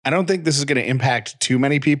I don't think this is going to impact too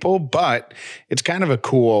many people, but it's kind of a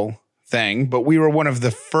cool thing. But we were one of the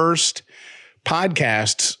first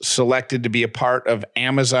podcasts selected to be a part of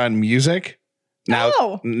Amazon Music.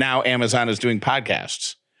 Now Amazon is doing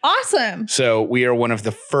podcasts. Awesome. So we are one of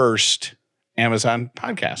the first Amazon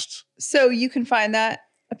podcasts. So you can find that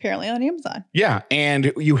apparently on Amazon. Yeah.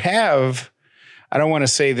 And you have, I don't want to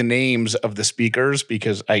say the names of the speakers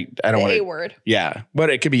because I don't want to. A word. Yeah. But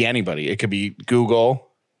it could be anybody. It could be Google,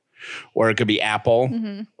 or it could be Apple,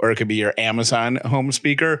 or it could be your Amazon home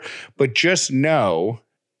speaker. But just know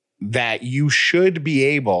that you should be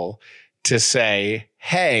able to say,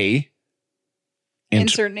 hey,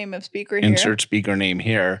 insert name of speaker here. Insert speaker name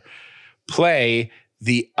here. Play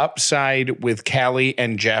the Upside with Callie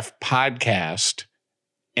and Jeff podcast,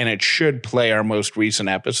 and it should play our most recent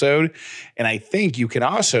episode. And I think you can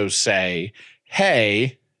also say,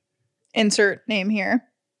 hey, insert name here.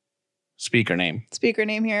 Speaker name. Speaker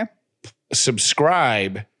name here.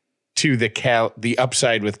 Subscribe to the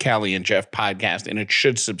Upside with Callie and Jeff podcast, and it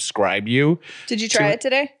should subscribe you. Did you try it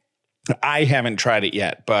today? I haven't tried it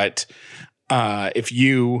yet, but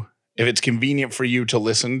if it's convenient for you to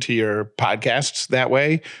listen to your podcasts that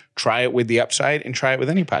way, try it with the Upside and try it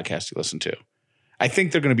with any podcast you listen to. I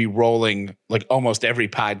think they're going to be rolling, like almost every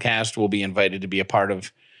podcast will be invited to be a part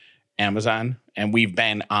of Amazon. And we've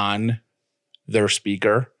been on their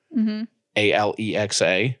speaker,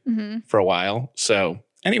 Alexa, for a while. So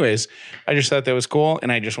anyways, I just thought that was cool.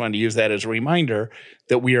 And I just wanted to use that as a reminder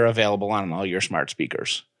that we are available on all your smart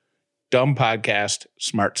speakers. Dumb podcast,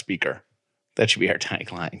 smart speaker. That should be our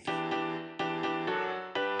tagline.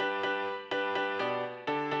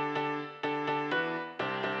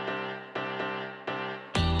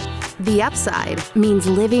 The Upside means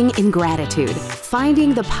living in gratitude,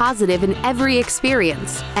 finding the positive in every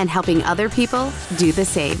experience, and helping other people do the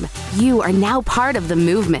same. You are now part of the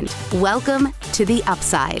movement. Welcome to The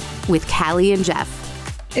Upside with Callie and Jeff.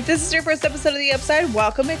 If this is your first episode of The Upside,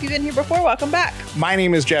 welcome. If you've been here before, welcome back. My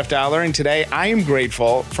name is Jeff Dollar, and today I am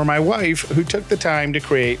grateful for my wife who took the time to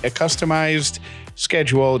create a customized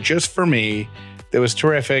schedule just for me that was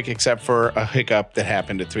terrific, except for a hiccup that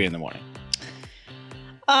happened at 3 a.m.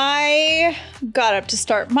 I got up to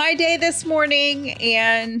start my day this morning,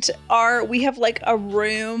 and we have like a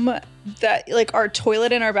room that like our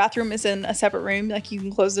toilet in our bathroom is in a separate room. Like you can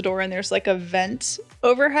close the door and there's like a vent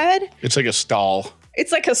overhead. It's like a stall.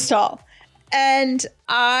 It's like a stall. And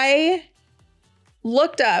I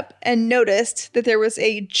looked up and noticed that there was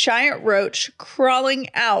a giant roach crawling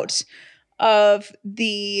out of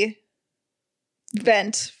the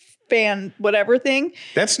vent fan, whatever thing.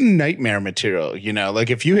 That's nightmare material. You know, like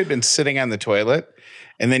if you had been sitting on the toilet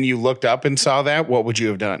and then you looked up and saw that, what would you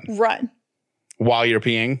have done? Run. While you're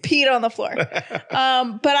peeing? Peed on the floor.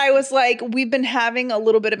 But I was like, we've been having a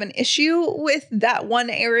little bit of an issue with that one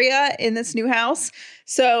area in this new house.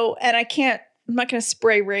 So, and I'm not going to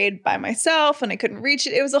spray Raid by myself, and I couldn't reach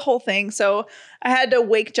it. It was a whole thing. So I had to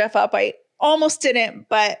wake Jeff up. I almost didn't,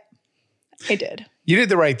 but I did. You did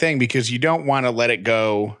the right thing because you don't want to let it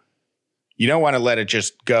go. You don't want to let it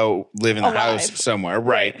just go live in the house somewhere.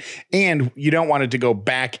 Right. And you don't want it to go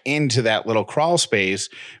back into that little crawl space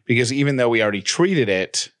because even though we already treated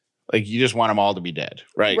it, like you just want them all to be dead.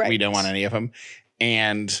 Right. We don't want any of them.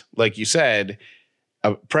 And like you said,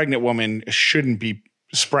 a pregnant woman shouldn't be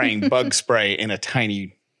spraying bug spray in a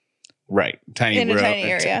tiny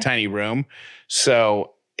room.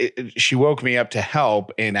 So she woke me up to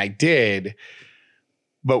help, and I did.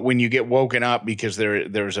 But when you get woken up because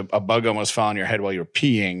there's a bug almost fell on your head while you're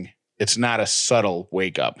peeing, it's not a subtle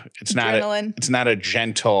wake up. It's not a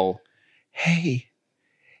gentle, hey,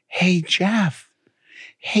 Jeff,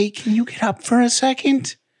 hey, can you get up for a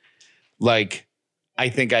second? Like, I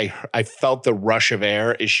think I felt the rush of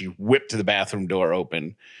air as she whipped the bathroom door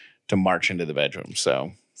open to march into the bedroom.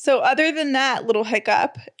 So other than that little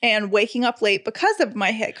hiccup and waking up late because of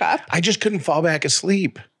my hiccup, I just couldn't fall back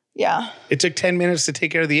asleep. Yeah. It took 10 minutes to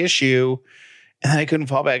take care of the issue, and then I couldn't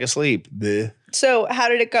fall back asleep. Blech. So how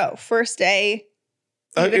did it go? First day,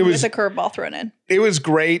 it was with a curveball thrown in. It was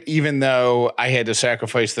great, even though I had to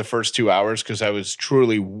sacrifice the first 2 hours because I was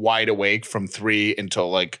truly wide awake from 3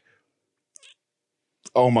 until like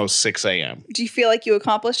almost 6 a.m. Do you feel like you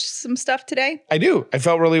accomplished some stuff today? I do. I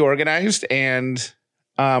felt really organized, and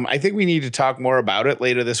I think we need to talk more about it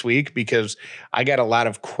later this week because I got a lot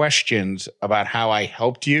of questions about how I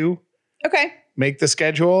helped you make the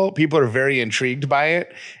schedule. People are very intrigued by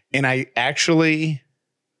it. And I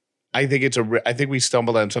think we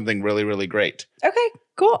stumbled on something really, really great. Okay,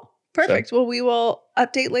 cool. Perfect. So, well, we will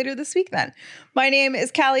update later this week then. My name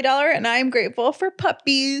is Callie Dollar, and I'm grateful for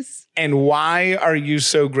puppies. And why are you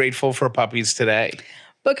so grateful for puppies today?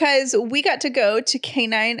 Because we got to go to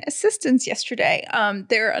Canine Assistance yesterday.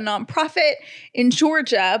 They're a nonprofit in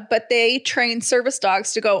Georgia, but they train service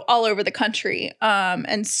dogs to go all over the country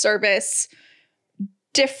and service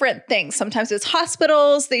different things. Sometimes it's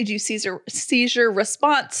hospitals. They do seizure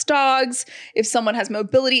response dogs. If someone has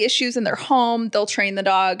mobility issues in their home, they'll train the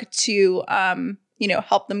dog to,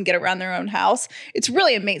 help them get around their own house. It's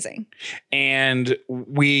really amazing. And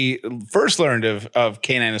we first learned of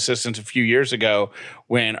Canine Assistance a few years ago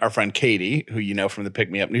when our friend Katie, who you know from the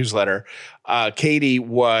Pick Me Up newsletter, Katie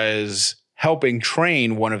was helping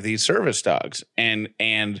train one of these service dogs. And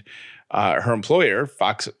her employer,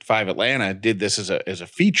 Fox 5 Atlanta, did this as a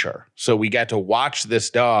feature. So we got to watch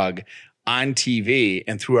this dog on TV,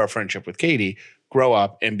 and through our friendship with Katie, grow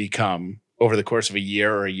up and become, over the course of a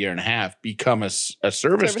year or a year and a half, become a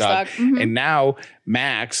service dog. Mm-hmm. And now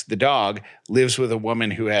Max, the dog, lives with a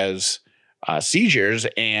woman who has seizures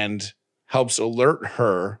and helps alert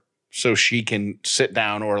her so she can sit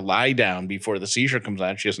down or lie down before the seizure comes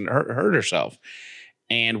on. She doesn't hurt herself.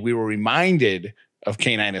 And we were reminded of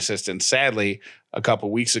Canine Assistance, sadly, a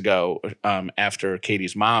couple weeks ago after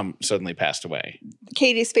Katie's mom suddenly passed away.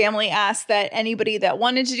 Katie's family asked that anybody that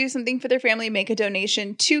wanted to do something for their family make a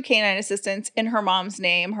donation to Canine Assistance in her mom's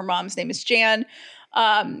name. Her mom's name is Jan.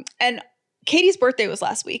 And Katie's birthday was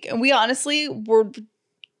last week. And we honestly were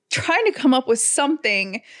trying to come up with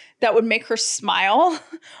something that would make her smile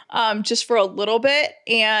just for a little bit.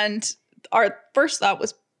 And our first thought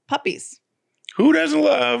was puppies. Who doesn't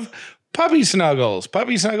love puppy snuggles?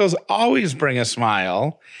 Puppy snuggles always bring a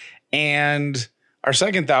smile. And our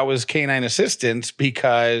second thought was Canine Assistance,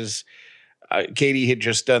 because Katie had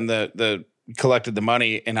just done collected the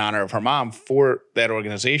money in honor of her mom for that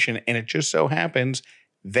organization. And it just so happens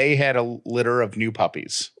they had a litter of new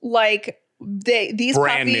puppies. Like these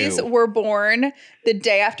Brand puppies new. were born the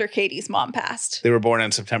day after Katie's mom passed. They were born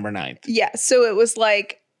on September 9th. Yeah. So it was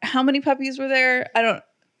like, how many puppies were there? I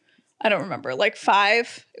don't remember, like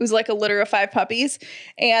 5. It was like a litter of 5 puppies,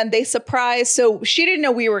 and they surprised. So she didn't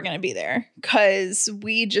know we were going to be there because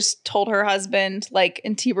we just told her husband,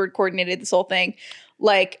 and T-Bird coordinated this whole thing.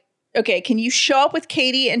 Okay, can you show up with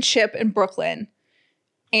Katie and Chip in Brooklyn?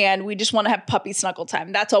 And we just want to have puppy snuggle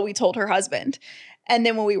time. That's all we told her husband. And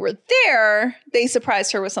then when we were there, they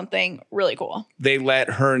surprised her with something really cool. They let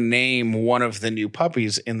her name one of the new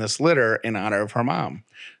puppies in this litter in honor of her mom.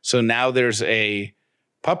 So now there's a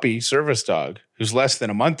puppy service dog who's less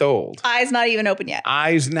than a month old. Eyes not even open yet.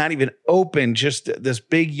 Eyes not even open. Just this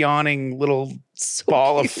big yawning little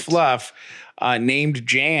ball of fluff named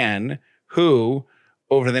Jan, who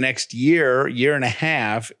over the next year and a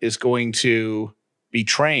half is going to be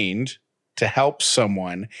trained to help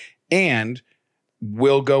someone and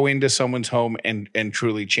will go into someone's home and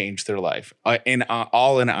truly change their life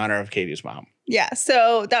all in honor of Katie's mom. Yeah,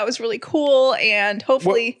 so that was really cool, and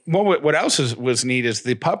hopefully... What else was neat is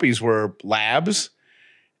the puppies were labs,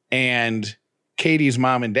 and Katie's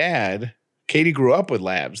mom and dad, Katie grew up with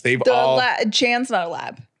labs. Jan's not a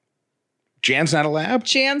lab. Jan's not a lab?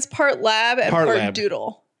 Jan's part lab and part lab.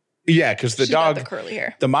 Doodle. Yeah, because the dog... got the curly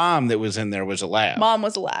hair. The mom that was in there was a lab. Mom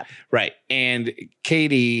was a lab. Right, and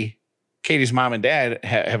Katie's mom and dad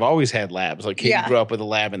have always had labs. Like Katie grew up with a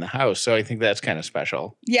lab in the house. So I think that's kind of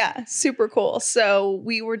special. Yeah, super cool. So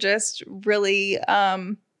we were just really,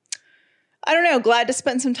 glad to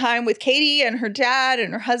spend some time with Katie and her dad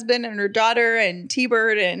and her husband and her daughter and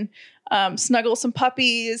T-Bird and snuggle some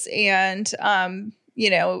puppies. And,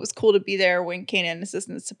 it was cool to be there when Canine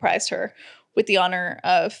Assistance surprised her with the honor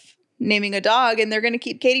of naming a dog, and they're going to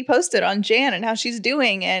keep Katie posted on Jan and how she's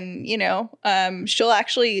doing. And, she'll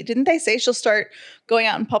actually, didn't they say she'll start going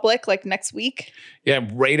out in public next week? Yeah.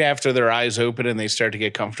 Right after their eyes open and they start to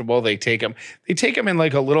get comfortable, they take them in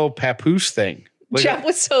like a little papoose thing. Jeff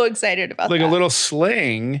was so excited about that. A little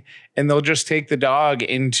sling, and they'll just take the dog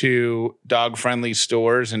into dog-friendly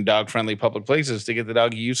stores and dog-friendly public places to get the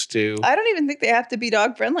dog used to. I don't even think they have to be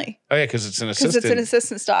dog-friendly. Oh, yeah, because it's an assistant. Because it's an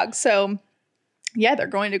assistance dog. So... yeah, they're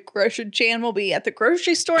going to Jan will be at the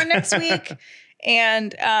grocery store next week.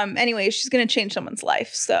 And anyway, she's going to change someone's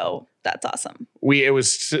life. So that's awesome. It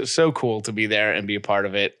was so cool to be there and be a part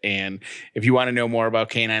of it. And if you want to know more about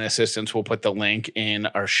Canine Assistance, we'll put the link in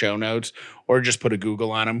our show notes, or just put a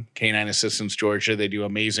Google on them. Canine Assistance Georgia. They do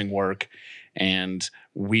amazing work. And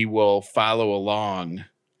we will follow along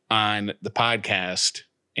on the podcast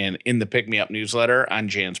and in the Pick Me Up newsletter on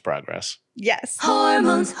Jan's progress. Yes.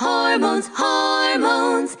 Hormones, hormones.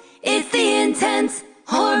 It's the intense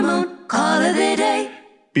hormone call of the day.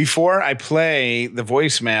 Before I play the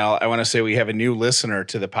voicemail, I want to say we have a new listener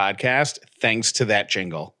to the podcast thanks to that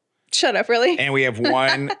jingle. Shut up, really? And we have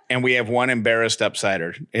one embarrassed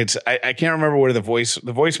upsider. I can't remember where the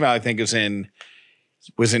voicemail I think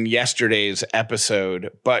was in yesterday's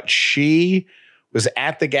episode, but she was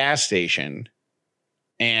at the gas station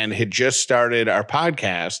and had just started our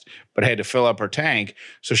podcast, but had to fill up her tank.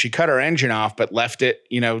 So she cut her engine off, but left it,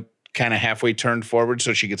 kind of halfway turned forward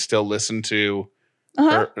so she could still listen to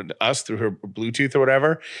us through her Bluetooth or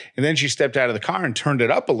whatever. And then she stepped out of the car and turned it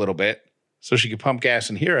up a little bit so she could pump gas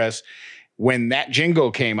and hear us. When that jingle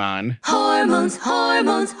came on. Hormones,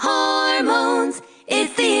 hormones, hormones.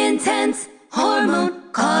 It's the intense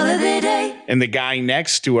hormone call of the day. And the guy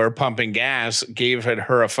next to her pumping gas gave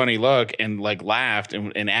her a funny look and laughed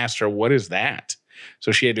and asked her, what is that?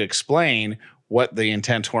 So she had to explain what the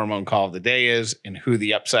intense hormone call of the day is and who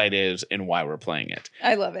the upside is and why we're playing it.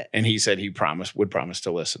 I love it. And he said he would promise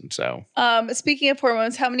to listen. So, speaking of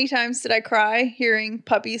hormones, how many times did I cry hearing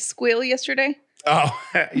puppies squeal yesterday? Oh,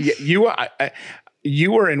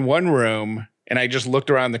 you were in one room and I just looked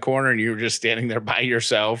around the corner and you were just standing there by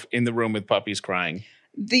yourself in the room with puppies crying.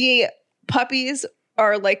 The puppies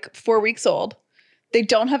are 4 weeks old. They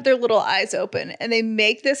don't have their little eyes open and they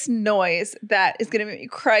make this noise that is going to make me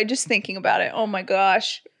cry just thinking about it. Oh my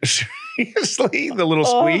gosh. Seriously? The little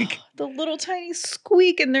squeak? The little tiny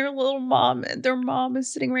squeak and their mom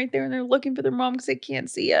is sitting right there and they're looking for their mom because they can't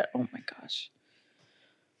see it. Oh my gosh.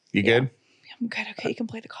 You good? I'm good. Okay, you can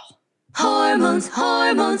play the call. Hormones,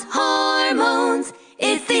 hormones, hormones.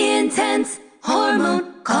 It's the intense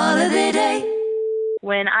hormone call of the day.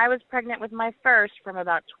 When I was pregnant with my first, from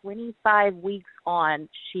about 25 weeks on,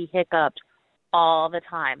 she hiccuped all the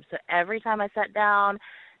time. So every time I sat down,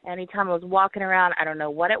 anytime I was walking around, I don't know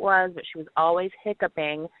what it was, but she was always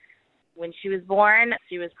hiccuping. When she was born,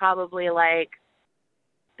 she was probably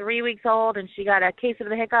 3 weeks old, and she got a case of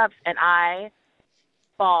the hiccups, and I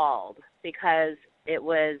bawled because it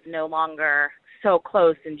was no longer so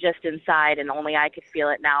close and just inside, and only I could feel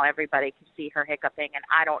it. Now everybody can see her hiccuping, and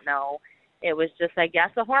I don't know. It was just, I guess,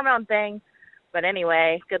 a hormone thing. But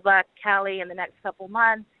anyway, good luck, Callie, in the next couple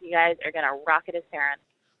months. You guys are going to rock it as parents.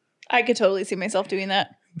 I could totally see myself doing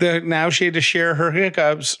that. Now she had to share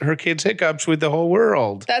her kids' hiccups with the whole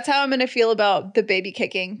world. That's how I'm going to feel about the baby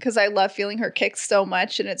kicking because I love feeling her kick so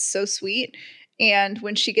much and it's so sweet. And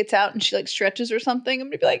when she gets out and she stretches or something, I'm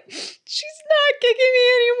going to be like, she's not kicking me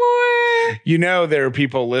anymore. There are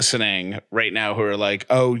people listening right now who are like,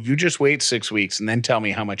 oh, you just wait 6 weeks and then tell me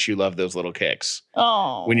how much you love those little kicks.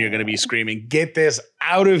 Oh. When you're going to be screaming, get this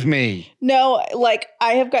out of me. No,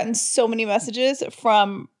 I have gotten so many messages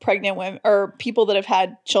from pregnant women or people that have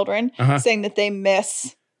had children saying that they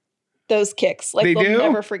miss those kicks. They'll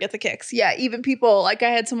never forget the kicks. Yeah. Even people I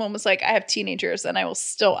had someone was like, I have teenagers and I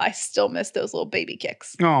still miss those little baby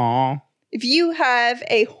kicks. Aw. If you have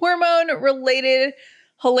a hormone related,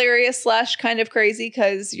 hilarious / kind of crazy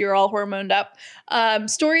because you're all hormoned up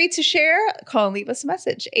story to share, call and leave us a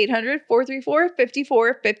message.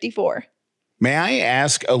 800-434-5454. May I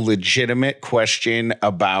ask a legitimate question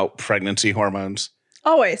about pregnancy hormones?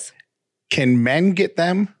 Always. Can men get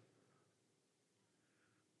them?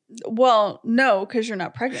 Well, no, because you're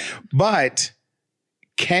not pregnant. But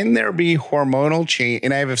can there be hormonal change?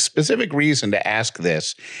 And I have a specific reason to ask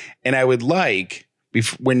this. And I would like,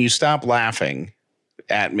 when you stop laughing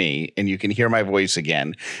at me and you can hear my voice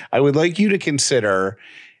again, I would like you to consider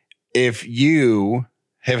if you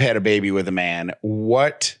have had a baby with a man,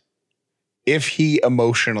 what if he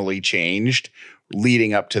emotionally changed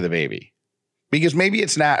leading up to the baby? Because maybe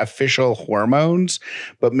it's not official hormones,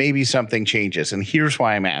 but maybe something changes. And here's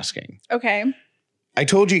why I'm asking. Okay. I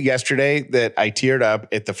told you yesterday that I teared up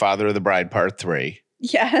at The Father of the Bride Part 3.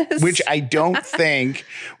 Yes. Which I don't think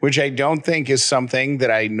is something that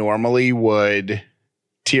I normally would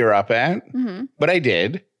tear up at, but I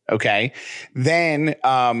did. Okay. Then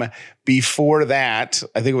before that,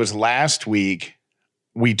 I think it was last week,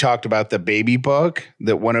 we talked about the baby book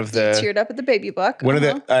that one of the teared up at the baby book. One of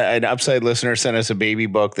the an upside listener sent us a baby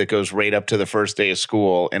book that goes right up to the first day of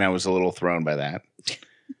school, and I was a little thrown by that.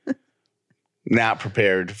 Not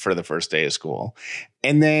prepared for the first day of school.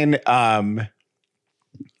 And then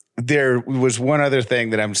there was one other thing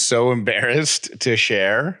that I'm so embarrassed to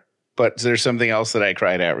share, but there's something else that I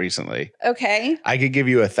cried at recently. Okay. I could give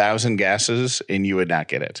you 1,000 guesses and you would not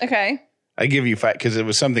get it. Okay. I give you 5 because it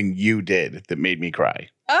was something you did that made me cry.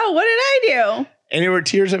 Oh, what did I do? And there were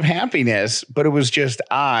tears of happiness, but it was just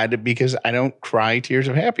odd because I don't cry tears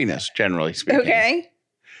of happiness, generally speaking. Okay.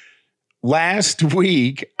 Last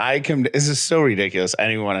week, this is so ridiculous.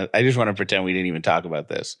 I just want to pretend we didn't even talk about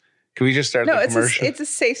this. Can we just start No, the it's commercial? it's a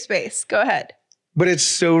safe space. Go ahead. But it's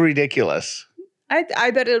so ridiculous.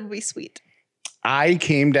 I bet it'll be sweet. I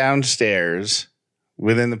came downstairs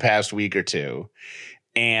within the past week or two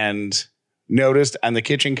and noticed on the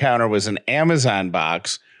kitchen counter was an Amazon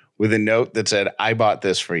box with a note that said, I bought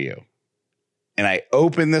this for you. And I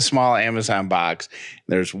opened the small Amazon box.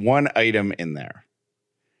 There's one item in there.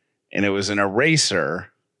 And it was an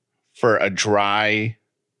eraser for a dry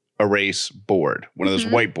erase board. One of those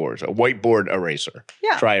whiteboards, a whiteboard eraser.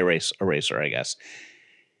 Yeah. Dry erase eraser, I guess.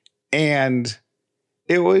 And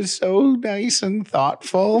it was so nice and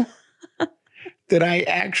thoughtful that I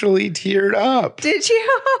actually teared up. Did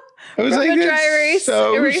you? I was From like, a dry erase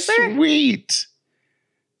so eraser? sweet.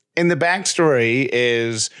 And the backstory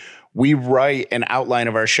is we write an outline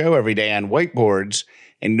of our show every day on whiteboards.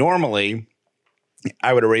 And normally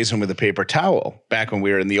I would erase them with a paper towel back when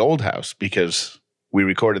we were in the old house because we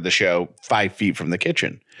recorded the show 5 feet from the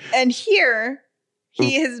kitchen. And here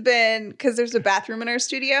he has been, because there's a bathroom in our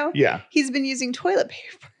studio. Yeah. He's been using toilet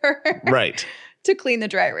paper. Right. To clean the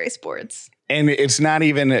dry erase boards. And it's not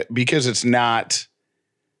even because it's not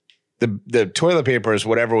the toilet paper is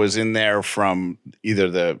whatever was in there from either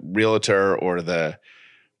the realtor or the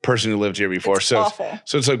person who lived here before. It's awful.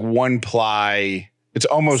 So it's like one ply. It's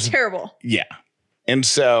almost It's terrible. Yeah. And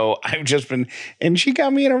so I've just been, and she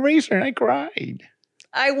got me an eraser and I cried.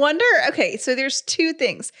 I wonder, okay, so there's two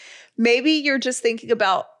things. Maybe you're just thinking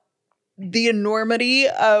about the enormity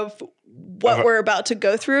of what we're about to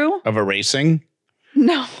go through. Of erasing?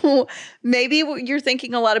 No, maybe you're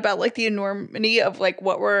thinking a lot about like the enormity of like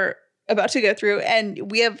what we're about to go through.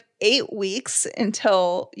 And we have 8 weeks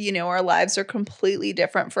until, you know, our lives are completely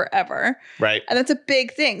different forever. Right. And that's a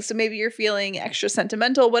big thing. So maybe you're feeling extra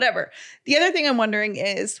sentimental, whatever. The other thing I'm wondering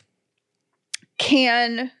is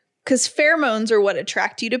because pheromones are what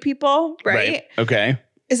attract you to people, right? Okay.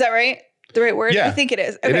 Is that right? The right word? Yeah. I think it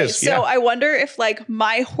is. It Okay. is, So yeah. I wonder if like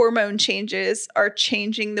my hormone changes are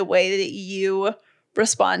changing the way that you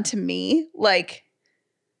respond to me. Like,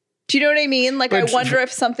 do you know what I mean? Like, But I wonder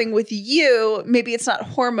if something with you, maybe it's not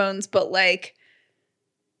hormones, but like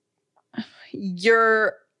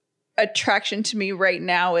your attraction to me right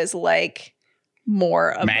now is like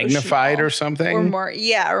more Magnified emotional or something? or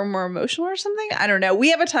more emotional or something. I don't know. We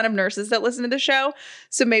have a ton of nurses that listen to the show,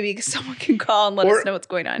 so maybe someone can call and let us know what's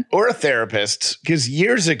going on. Or a therapist. Because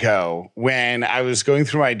years ago, when I was going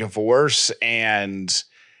through my divorce and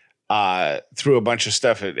through a bunch of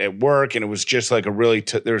stuff at work, and it was just like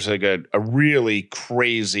there was like a really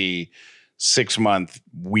crazy 6-month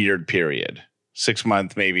weird period. 6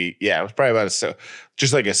 month, maybe. Yeah, it was probably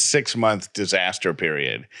just like a 6-month disaster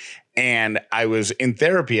period. And I was in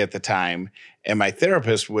therapy at the time, and my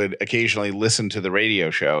therapist would occasionally listen to the radio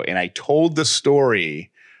show. And I told the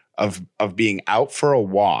story of being out for a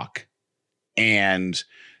walk and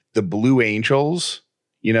the Blue Angels,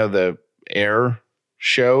 you know, the air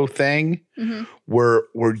show thing, were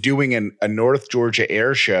doing a North Georgia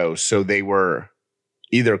air show. So they were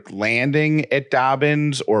either landing at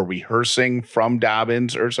Dobbins or rehearsing from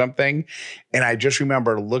Dobbins or something. And I just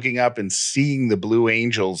remember looking up and seeing the Blue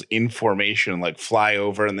Angels in formation, like fly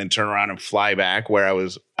over and then turn around and fly back where I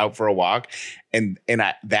was out for a walk. And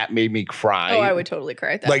that made me cry. Oh, I would totally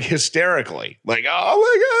cry at that. Like hysterically. Like, oh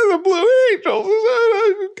my God, the Blue Angels.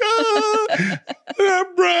 Oh my God.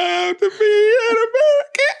 I'm proud to be an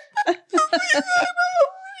American.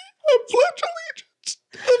 I pledge allegiance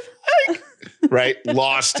to the flag. Right?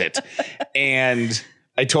 Lost it. And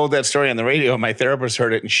I told that story on the radio, and my therapist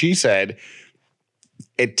heard it, and she said,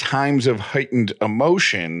 at times of heightened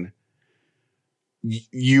emotion,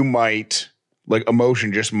 you might, like,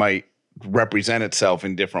 emotion just might represent itself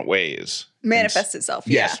in different ways. Manifest itself.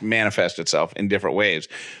 Yes, Yeah. manifest itself in different ways.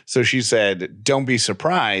 So she said, don't be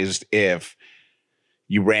surprised if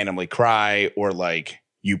you randomly cry or like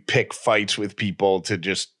you pick fights with people to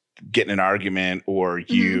just get in an argument, or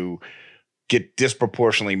you get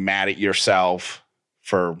disproportionately mad at yourself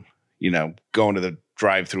for, you know, going to the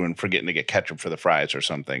drive-through and forgetting to get ketchup for the fries or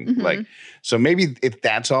something. Like, so maybe if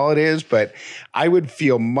that's all it is, but I would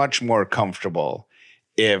feel much more comfortable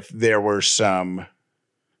if there were some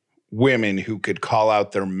women who could call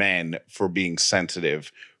out their men for being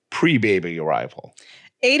sensitive pre-baby arrival.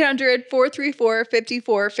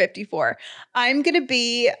 800-434-5454. I'm going to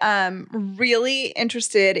be really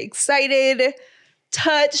interested, excited,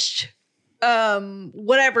 touched,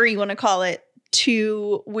 whatever you want to call it,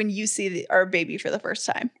 to when you see our baby for the first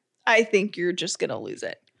time. I think you're just going to lose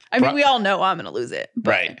it. I mean, we all know I'm going to lose it.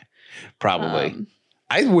 But, Right. Probably.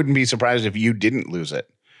 I wouldn't be surprised if you didn't lose it.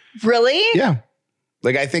 Really? Yeah.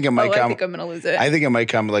 Like, I think it might come. I think I'm going to lose it. I think it might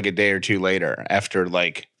come like a day or two later after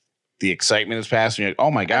like the excitement has passed and you're like,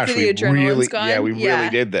 oh my gosh, After the adrenaline's gone? we really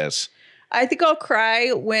did this. I think I'll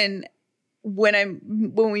cry when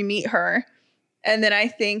we meet her. And then I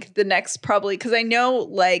think the next probably, because I know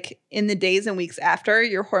like in the days and weeks after,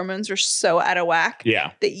 your hormones are so out of whack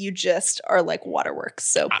that you just are like waterworks.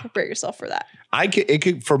 So prepare yourself for that.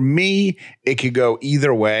 For me, it could go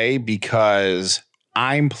either way because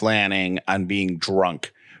I'm planning on being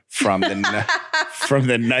drunk from the from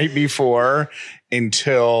the night before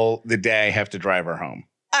until the day I have to drive her home.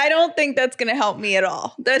 I don't think that's going to help me at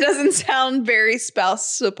all. That doesn't sound very spouse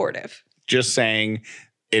supportive. Just saying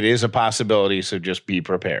it is a possibility, so just be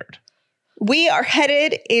prepared. We are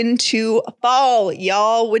headed into fall,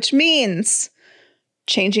 y'all, which means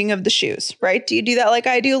changing of the shoes, right? Do you do that like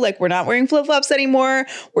I do? Like we're not wearing flip-flops anymore.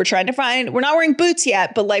 We're not wearing boots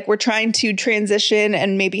yet, but like we're trying to transition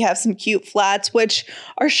and maybe have some cute flats, which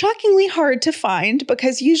are shockingly hard to find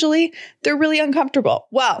because usually they're really uncomfortable.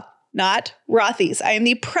 Well, not Rothy's. I am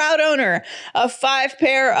the proud owner of 5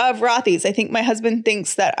 pair of Rothy's. I think my husband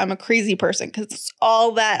thinks that I'm a crazy person because it's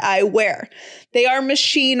all that I wear. They are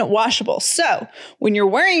machine washable. So when you're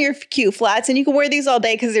wearing your cute flats, and you can wear these all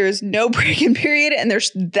day because there is no break-in period and they're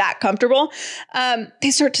that comfortable,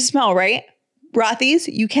 they start to smell, right? Rothy's,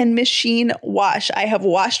 you can machine wash. I have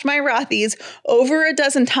washed my Rothy's over a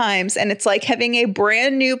dozen times, and it's like having a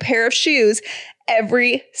brand new pair of shoes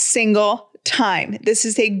every single time. This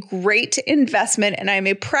is a great investment, and I'm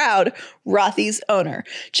a proud Rothy's owner.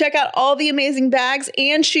 Check out all the amazing bags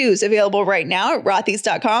and shoes available right now at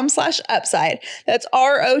rothys.com/upside. That's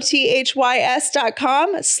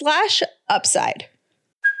ROTHYS.com/upside.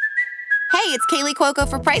 Hey, it's Kaylee Cuoco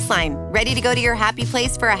for Priceline. Ready to go to your happy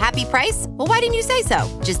place for a happy price? Well, why didn't you say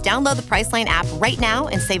so? Just download the Priceline app right now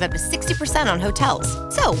and save up to 60% on hotels.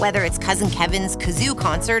 So whether it's Cousin Kevin's Kazoo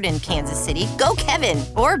Concert in Kansas City, go Kevin,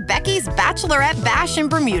 or Becky's Bachelorette Bash in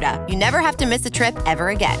Bermuda, you never have to miss a trip ever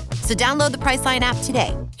again. So download the Priceline app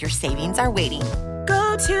today. Your savings are waiting.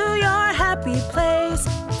 Go to your happy place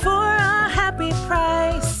for a happy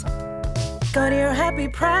price. Go to your happy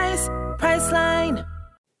price, Priceline.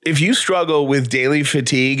 If you struggle with daily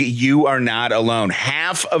fatigue, you are not alone.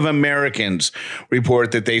 Half of Americans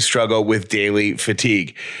report that they struggle with daily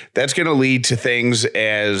fatigue. That's going to lead to things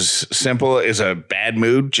as simple as a bad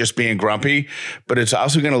mood, just being grumpy, but it's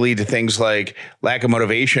also going to lead to things like lack of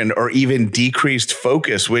motivation or even decreased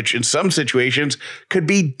focus, which in some situations could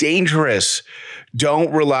be dangerous. Don't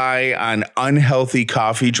rely on unhealthy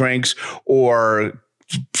coffee drinks or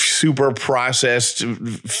super processed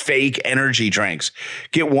fake energy drinks.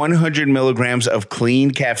 Get 100 milligrams of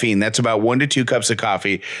clean caffeine. That's about 1 to 2 cups of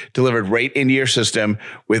coffee delivered right into your system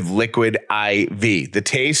with Liquid IV. The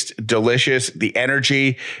taste, delicious. The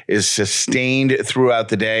energy is sustained throughout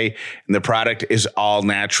the day, and the product is all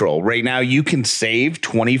natural. Right now, you can save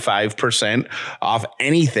 25% off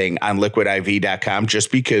anything on liquidiv.com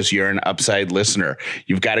just because you're an Upside listener.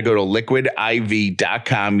 You've got to go to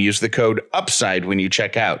liquidiv.com, use the code UPSIDE when you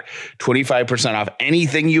check out. 25% off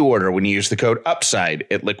anything you order when you use the code UPSIDE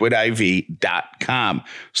at liquidiv.com.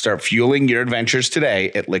 Start fueling your adventures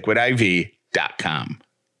today at liquidiv.com.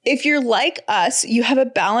 If you're like us, you have a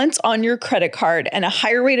balance on your credit card and a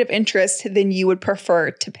higher rate of interest than you would prefer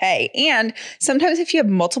to pay. And sometimes if you have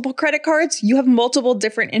multiple credit cards, you have multiple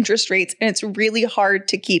different interest rates, and it's really hard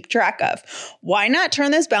to keep track of. Why not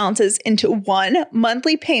turn those balances into one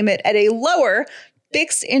monthly payment at a lower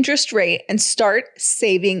fixed interest rate and start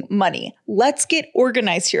saving money? Let's get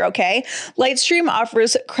organized here, okay? Lightstream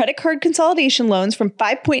offers credit card consolidation loans from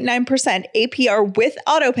 5.9% APR with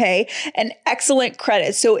autopay and excellent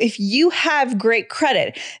credit. So if you have great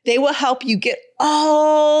credit, they will help you get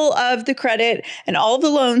all of the credit and all of the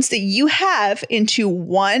loans that you have into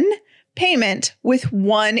one payment with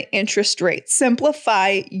one interest rate.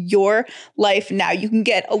 Simplify your life now. You can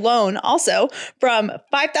get a loan also from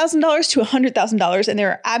 $5,000 to $100,000, and there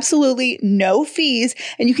are absolutely no fees,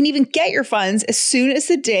 and you can even get your funds as soon as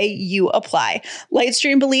the day you apply.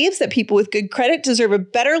 Lightstream believes that people with good credit deserve a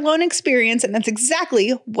better loan experience, and that's exactly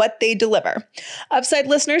what they deliver. Upside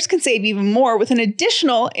listeners can save even more with an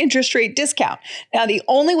additional interest rate discount. Now, the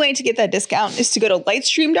only way to get that discount is to go to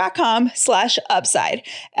lightstream.com/upside.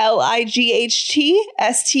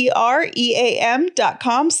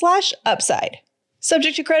 lightstream.com/upside.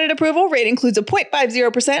 Subject to credit approval, rate includes a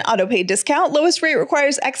 0.50% autopay discount. Lowest rate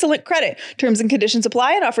requires excellent credit. Terms and conditions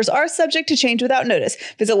apply, and offers are subject to change without notice.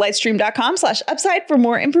 Visit lightstream.com/upside for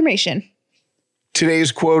more information.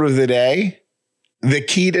 Today's quote of the day: the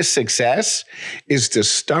key to success is to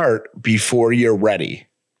start before you're ready.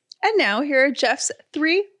 And now here are Jeff's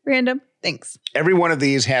 3 random Thanks. Every one of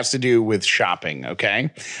these has to do with shopping,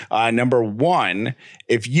 okay? Number one,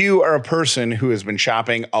 if you are a person who has been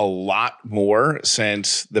shopping a lot more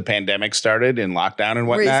since the pandemic started and lockdown and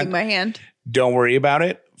whatnot, Raising my hand. don't worry about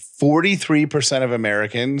it. 43% of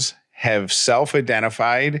Americans have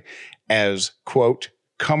self-identified as, quote,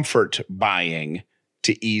 comfort buying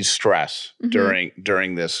to ease stress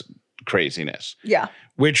during this craziness. Yeah.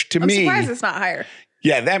 Which to I'm me, surprised it's not higher.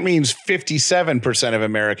 yeah, that means 57% of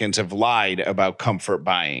Americans have lied about comfort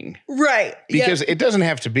buying. Right. Because it doesn't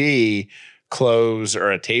have to be clothes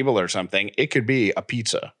or a table or something. It could be a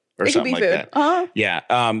pizza or It could something be like food. that. Uh-huh.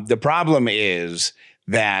 Yeah. The problem is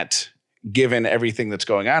that given everything that's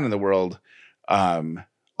going on in the world, a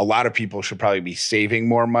lot of people should probably be saving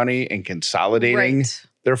more money and consolidating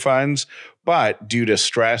their funds. But due to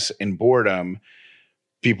stress and boredom,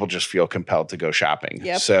 people just feel compelled to go shopping.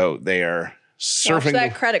 Yep. So they are surfing. Watch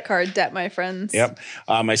that credit card debt, my friends. Yep.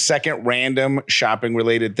 My second random shopping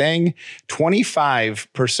related thing,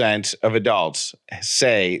 25% of adults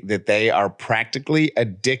say that they are practically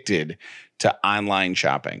addicted to online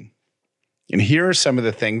shopping. And here are some of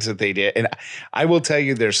the things that they did. And I will tell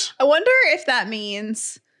you I wonder if that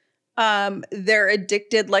means they're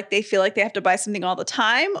addicted, like they feel like they have to buy something all the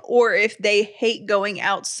time, or if they hate going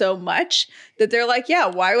out so much that they're like, yeah,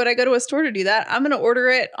 why would I go to a store to do that? I'm going to order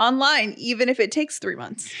it online, even if it takes 3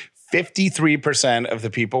 months. 53% of the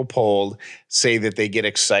people polled say that they get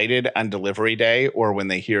excited on delivery day or when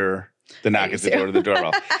they hear the knock at the door of the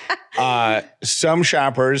doorbell. Some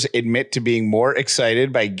shoppers admit to being more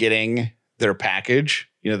excited by getting their package,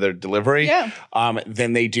 their delivery,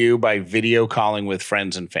 than they do by video calling with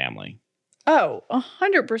friends and family. Oh,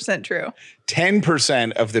 100% true.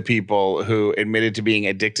 10% of the people who admitted to being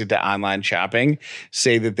addicted to online shopping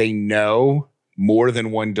say that they know more than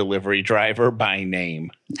one delivery driver by name.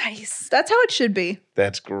 Nice. That's how it should be.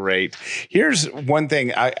 That's great. Here's one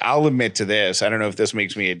thing. I'll admit to this. I don't know if this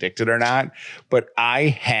makes me addicted or not, but I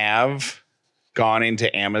have gone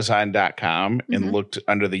into Amazon.com and looked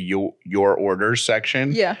under the your orders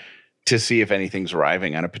section to see if anything's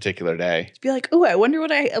arriving on a particular day. Be like, oh, I wonder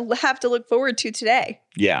what I have to look forward to today.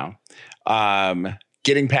 Yeah.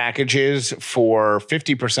 Getting packages for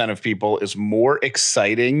 50% of people is more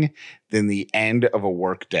exciting than the end of a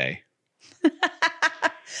work day.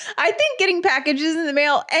 I think getting packages in the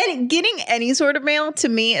mail and getting any sort of mail to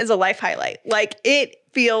me is a life highlight. Like, it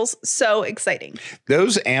feels so exciting.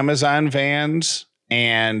 Those Amazon vans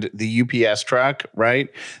and the UPS truck, right?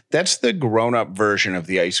 That's the grown-up version of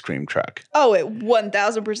the ice cream truck. Oh, it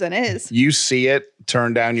 1000% is. You see it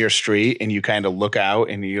turn down your street and you kind of look out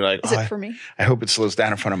and you're like, is it for me? I hope it slows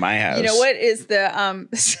down in front of my house. You know what is the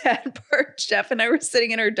sad part? Jeff and I were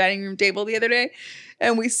sitting at our dining room table the other day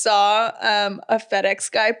and we saw a FedEx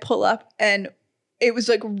guy pull up and it was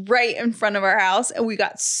like right in front of our house and we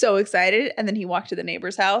got so excited. And then he walked to the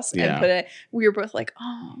neighbor's house and put it. We were both like,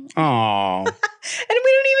 oh. And we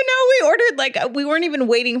don't even know we ordered. Like, we weren't even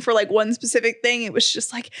waiting for like one specific thing. It was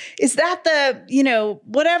just like, is that the,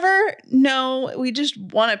 whatever? No, we just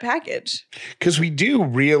want a package. Because we do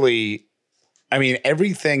really,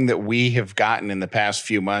 everything that we have gotten in the past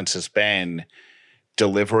few months has been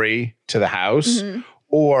delivery to the house. Mm-hmm.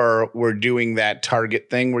 Or we're doing that Target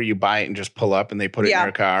thing where you buy it and just pull up and they put it in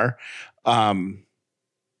your car. So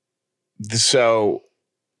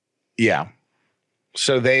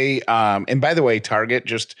they, and by the way, Target,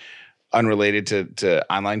 just unrelated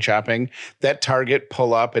to online shopping, that Target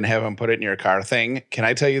pull up and have them put it in your car thing. Can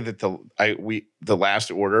I tell you that the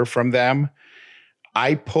last order from them,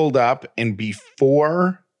 I pulled up and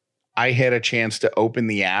before I had a chance to open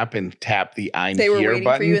the app and tap the I'm They were here waiting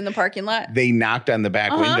button for you in the parking lot. They knocked on the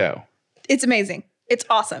back window. It's amazing. It's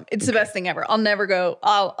awesome. It's the best thing ever. I'll never go.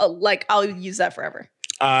 I'll use that forever.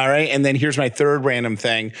 All right. And then here's my third random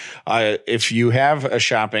thing. If you have a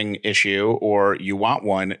shopping issue or you want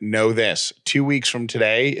one, know this. 2 weeks from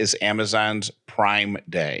today is Amazon's Prime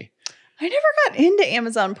Day. I never got into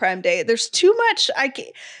Amazon Prime Day. There's too much.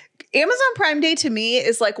 Amazon Prime Day to me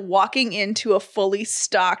is like walking into a fully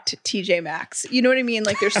stocked TJ Maxx. You know what I mean?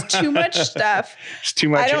 Like, there's too much stuff. It's too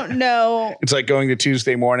much. I don't know. It's like going to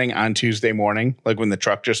Tuesday morning on Tuesday morning, like when the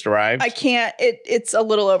truck just arrived. I can't. It's a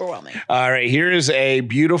little overwhelming. All right. Here is a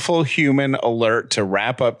beautiful human alert to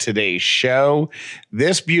wrap up today's show.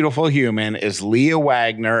 This beautiful human is Leah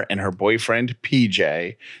Wagner and her boyfriend,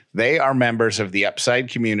 PJ. They are members of the Upside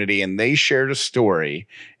community, and they shared a story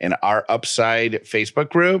in our Upside Facebook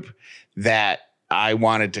group that I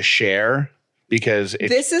wanted to share because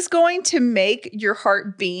this is going to make your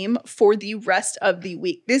heart beam for the rest of the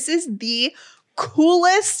week. This is the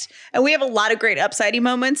coolest, and we have a lot of great upsidey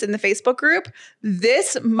moments in the Facebook group.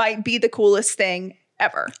 This might be the coolest thing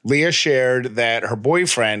ever. Leah shared that her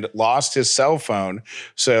boyfriend lost his cell phone,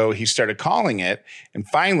 so he started calling it, and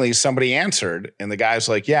finally somebody answered, and the guy's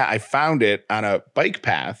like, yeah, I found it on a bike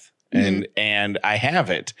path, and I have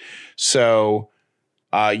it, so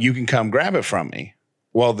you can come grab it from me.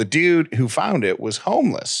 Well, the dude who found it was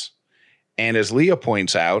homeless, and as Leah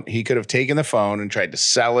points out, he could have taken the phone and tried to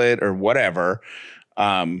sell it or whatever,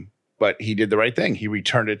 but he did the right thing. He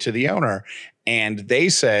returned it to the owner, and they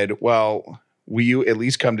said, well, will you at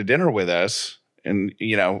least come to dinner with us? And,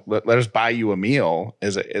 you know, let us buy you a meal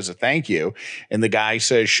as a thank you. And the guy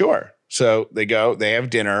says, sure. So they go, they have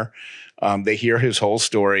dinner. They hear his whole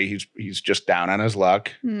story. He's just down on his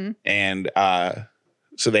luck. And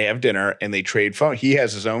so they have dinner and they trade phone. He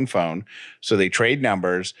has his own phone. So they trade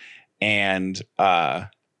numbers and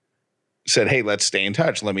said, hey, let's stay in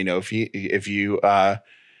touch. Let me know if you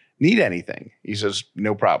need anything. He says,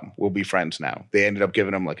 no problem. We'll be friends now. They ended up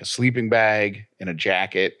giving him like a sleeping bag and a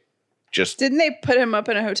jacket. Just didn't they put him up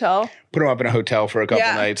in a hotel? Put him up in a hotel for a couple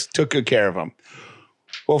nights. Took good care of him.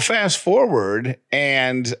 Well, fast forward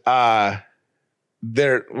and actually,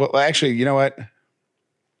 you know what?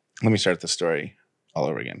 Let me start the story all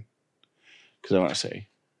over again because I want to say.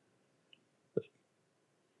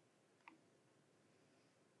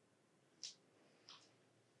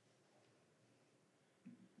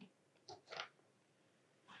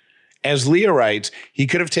 As Leah writes, he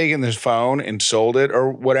could have taken his phone and sold it or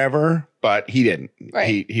whatever, but he didn't.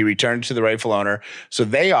 Right. He returned it to the rightful owner. So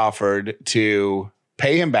they offered to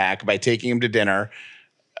pay him back by taking him to dinner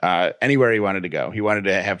anywhere he wanted to go. He wanted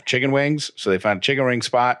to have chicken wings. So they found a chicken wing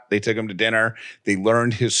spot. They took him to dinner. They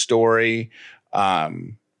learned his story.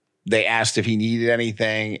 They asked if he needed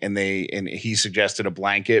anything, and he suggested a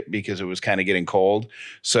blanket because it was kind of getting cold.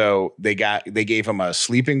 So they gave him a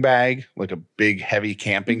sleeping bag, like a big, heavy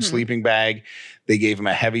camping sleeping bag. They gave him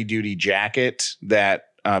a heavy duty jacket that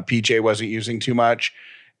PJ wasn't using too much,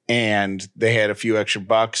 and they had a few extra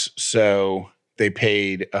bucks. So they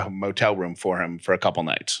paid a motel room for him for a couple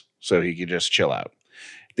nights so he could just chill out.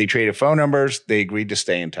 They traded phone numbers. They agreed to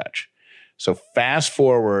stay in touch. So fast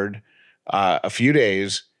forward a few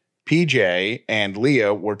days. PJ and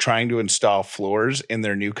Leah were trying to install floors in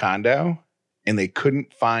their new condo, and they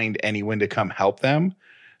couldn't find anyone to come help them.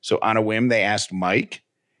 So on a whim, they asked Mike,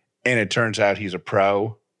 and it turns out he's a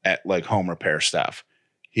pro at like home repair stuff.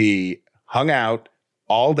 He hung out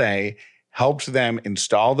all day, helped them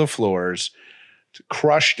install the floors,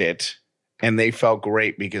 crushed it, and they felt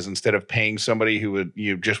great because instead of paying somebody who would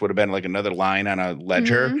have been like another line on a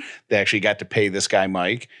ledger, they actually got to pay this guy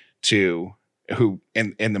Mike who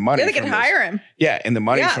the money. Yeah, they could hire him. Yeah, and the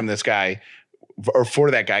money from this guy or for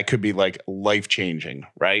that guy could be like life changing,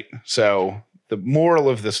 right? So the moral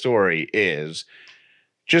of the story is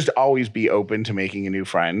just always be open to making a new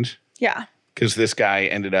friend. Yeah, because this guy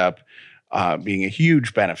ended up being a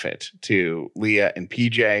huge benefit to Leah and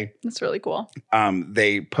PJ. That's really cool.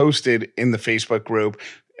 They posted in the Facebook group.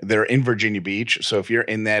 They're in Virginia Beach, so if you're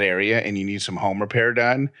in that area and you need some home repair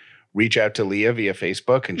done, reach out to Leah via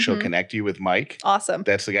Facebook and she'll connect you with Mike. Awesome.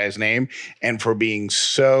 That's the guy's name. And for being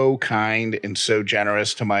so kind and so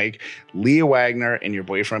generous to Mike, Leah Wagner and your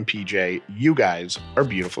boyfriend PJ, you guys are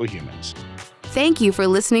beautiful humans. Thank you for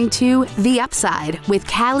listening to The Upside with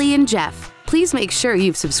Callie and Jeff. Please make sure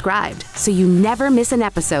you've subscribed so you never miss an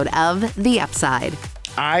episode of The Upside.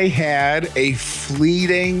 I had a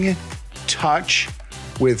fleeting touch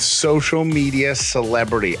with social media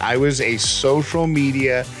celebrity. I was a social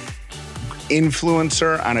media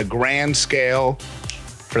influencer on a grand scale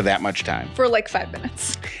for that much time. For like 5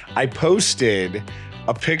 minutes. I posted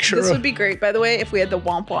a picture. This would be great, by the way, if we had the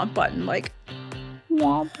womp womp button, like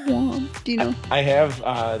womp womp. Do you know? I have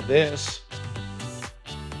this.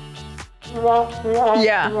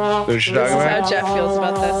 Yeah. This is how Jeff feels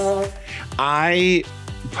about this. I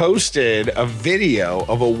posted a video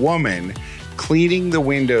of a woman cleaning the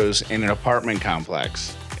windows in an apartment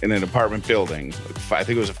complex. In an apartment building. I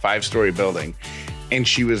think it was a 5-story building. And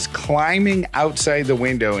she was climbing outside the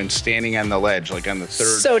window and standing on the ledge, like on the 3rd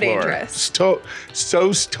floor. So dangerous.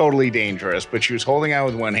 So totally dangerous. But she was holding out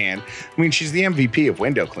with one hand. I mean, she's the MVP of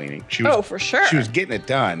window cleaning. For sure. She was getting it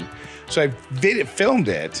done. So I filmed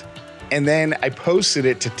it, and then I posted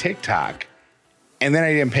it to TikTok. And then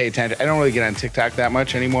I didn't pay attention. I don't really get on TikTok that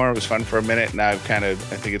much anymore. It was fun for a minute. Now I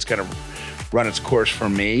think it's kind of run its course for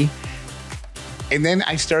me. And then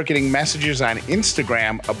I start getting messages on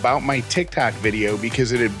Instagram about my TikTok video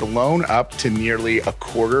because it had blown up to nearly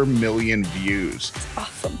 250,000 views.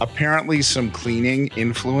 Awesome. Apparently some cleaning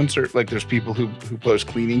influencer, like there's people who post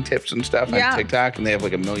cleaning tips and stuff on TikTok, and they have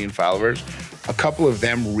like 1 million followers. A couple of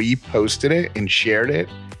them reposted it and shared it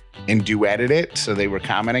and duetted it. So they were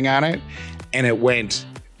commenting on it, and it went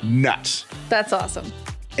nuts. That's awesome.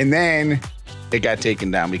 And then it got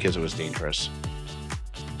taken down because it was dangerous.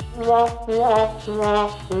 But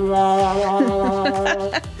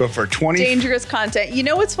for 20 dangerous content. You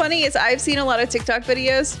know what's funny is I've seen a lot of TikTok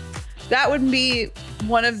videos. That would be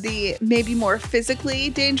one of the maybe more physically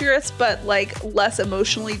dangerous, but like less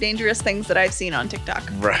emotionally dangerous things that I've seen on TikTok.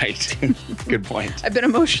 Right. Good point. I've been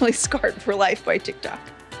emotionally scarred for life by TikTok.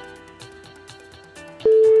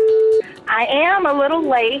 I am a little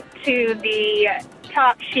late to the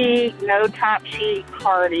no top sheet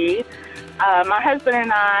party. My husband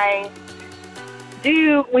and I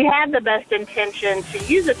we have the best intention to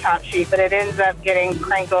use a top sheet, but it ends up getting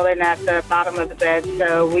crinkled in at the bottom of the bed.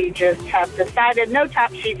 So we just have decided no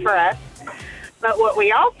top sheet for us. But what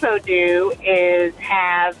we also do is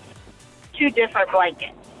have 2 different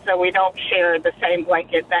blankets. So we don't share the same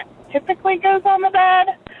blanket that typically goes on the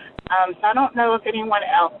bed. So I don't know if anyone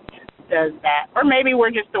else does that. Or maybe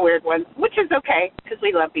we're just the weird ones, which is okay because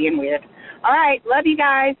we love being weird. All right. Love you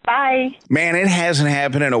guys. Bye. Man, it hasn't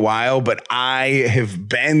happened in a while, but I have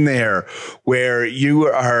been there where you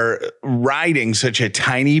are riding such a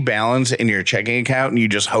tiny balance in your checking account and you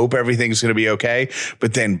just hope everything's going to be okay.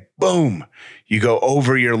 But then, boom, you go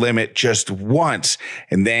over your limit just once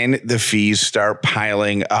and then the fees start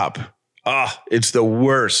piling up. Oh, it's the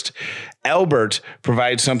worst. Albert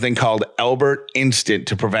provides something called Albert Instant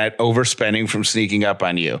to prevent overspending from sneaking up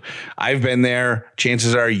on you. I've been there.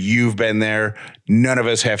 Chances are you've been there. None of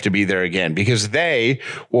us have to be there again because they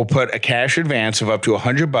will put a cash advance of up to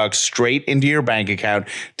 $100 straight into your bank account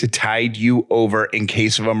to tide you over in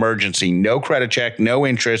case of emergency. No credit check, no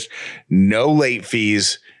interest, no late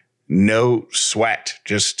fees, no sweat.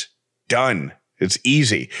 Just done. It's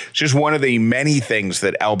easy. It's just one of the many things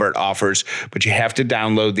that Albert offers, but you have to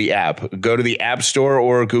download the app. Go to the App Store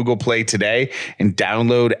or Google Play today and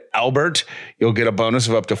download Albert. You'll get a bonus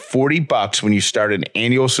of up to $40 when you start an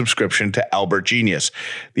annual subscription to Albert Genius.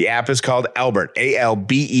 The app is called Albert,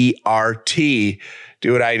 ALBERT.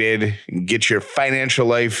 Do what I did and get your financial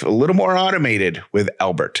life a little more automated with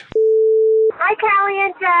Albert. Hi, Callie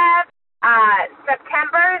and Jeff.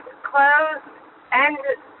 September's close and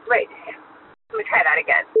wait. Let me try that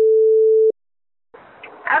again.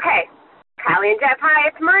 Okay. Callie and Jeff, hi,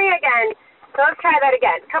 it's Maria again. So let's try that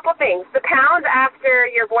again. Couple things. The pound after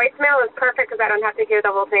your voicemail is perfect because I don't have to hear the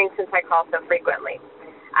whole thing since I call so frequently.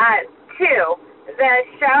 2, the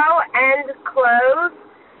show and close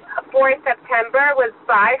for September was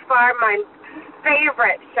by far my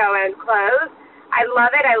favorite show and close. I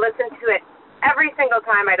love it. I listen to it every single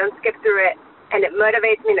time. I don't skip through it, and it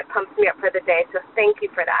motivates me and it pumps me up for the day. So thank you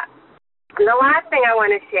for that. And the last thing I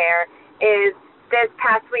want to share is this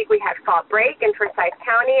past week we had fall break in Forsyth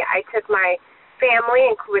County. I took my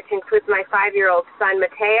family, which includes my 5-year-old son,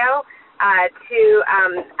 Mateo, to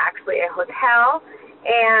actually a hotel.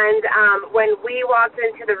 And when we walked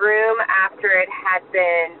into the room after it had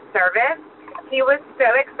been serviced, he was so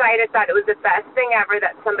excited, thought it was the best thing ever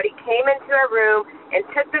that somebody came into our room and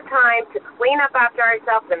took the time to clean up after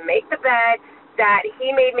ourselves and make the bed, that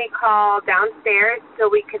he made me call downstairs so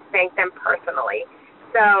we could thank them personally.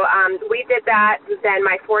 So we did that. Then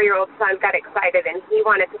my 4-year-old son got excited and he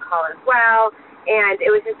wanted to call as well. And it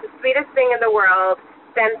was just the sweetest thing in the world,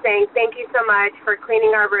 them saying thank you so much for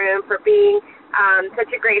cleaning our room, for being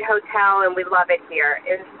such a great hotel, and we love it here.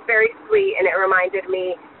 It was very sweet, and it reminded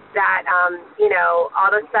me that, all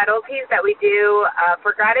the subtleties that we do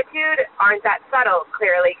for gratitude aren't that subtle,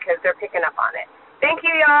 clearly, because they're picking up on it. Thank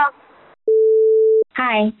you, y'all.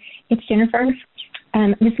 Hi, it's Jennifer.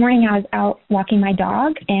 This morning I was out walking my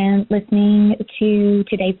dog and listening to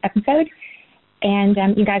today's episode, and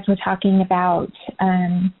you guys were talking about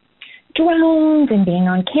drones and being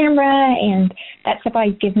on camera, and that stuff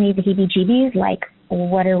always gives me the heebie-jeebies, like,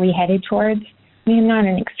 what are we headed towards? I mean, I'm not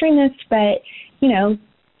an extremist, but,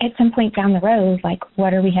 at some point down the road, like,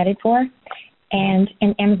 what are we headed for? And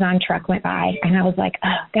an Amazon truck went by, and I was like,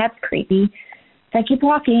 oh, that's creepy. So I keep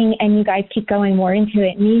walking, and you guys keep going more into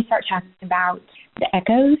it, and you start talking about the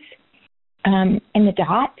echoes and the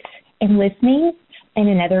dots and listening, and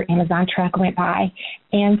another Amazon truck went by.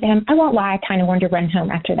 And I won't lie, I kind of wanted to run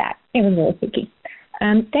home after that. It was a little spooky.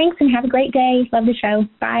 Thanks, and have a great day. Love the show.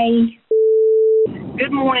 Bye.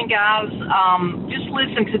 Good morning, guys. Just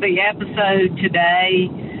listened to the episode today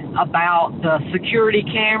about the security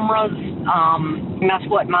cameras. That's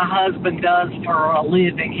what my husband does for a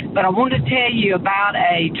living. But I want to tell you about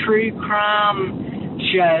a true crime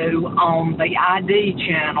show on the ID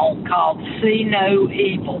channel called See No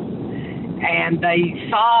Evil. And they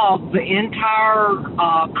solve the entire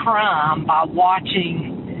crime by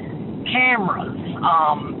watching cameras,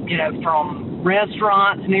 from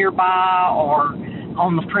restaurants nearby or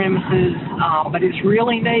on the premises. But it's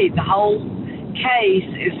really neat. The whole case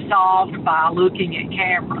is solved by looking at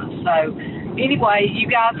cameras. So anyway, you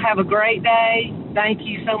guys have a great day. Thank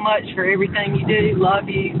you so much for everything you do. Love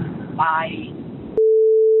you. Bye.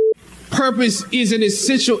 Purpose is an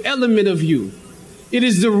essential element of you. It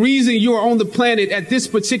is the reason you are on the planet at this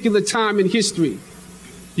particular time in history.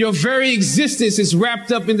 Your very existence is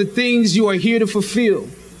wrapped up in the things you are here to fulfill.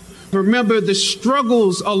 Remember, the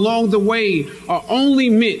struggles along the way are only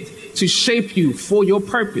meant to shape you for your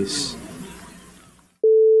purpose.